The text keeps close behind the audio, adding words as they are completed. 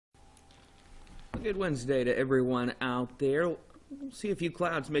Good Wednesday to everyone out there. We'll see a few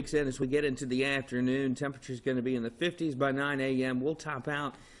clouds mix in as we get into the afternoon. Temperature's going to be in the 50s by 9 a.m. We'll top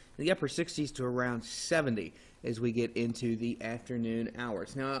out in the upper 60s to around 70 as we get into the afternoon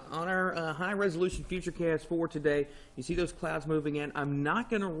hours. Now, on our high-resolution futurecast for today, you see those clouds moving in. I'm not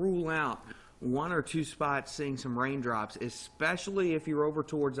going to rule out one or two spots seeing some raindrops, especially if you're over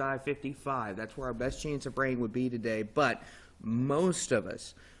towards I-55. That's where our best chance of rain would be today, but most of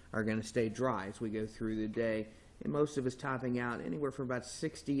us are going to stay dry as we go through the day, and most of us topping out anywhere from about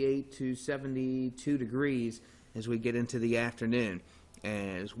 68 to 72 degrees as we get into the afternoon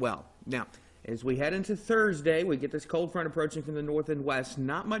as well. Now, as we head into Thursday, we get this cold front approaching from the north and west.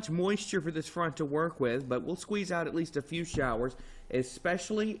 Not much moisture for this front to work with, but we'll squeeze out at least a few showers,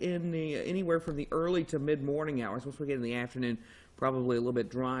 especially in the anywhere from the early to mid-morning hours. Once we get in the afternoon, probably a little bit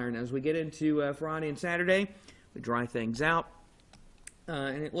drier. And as we get into Friday and Saturday, we dry things out.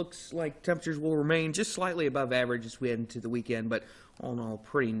 And it looks like temperatures will remain just slightly above average as we head into the weekend, but all in all,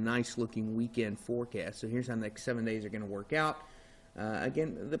 pretty nice-looking weekend forecast. So here's how the next 7 days are going to work out.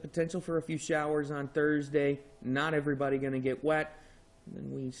 Again, the potential for a few showers on Thursday. Not everybody going to get wet. And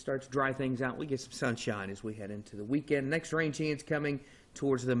then we start to dry things out. We get some sunshine as we head into the weekend. Next rain chance coming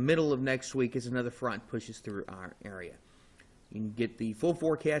towards the middle of next week as another front pushes through our area. You can get the full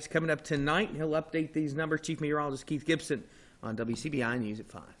forecast coming up tonight. He'll update these numbers. Chief Meteorologist Keith Gibson on WCBI News at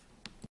 5.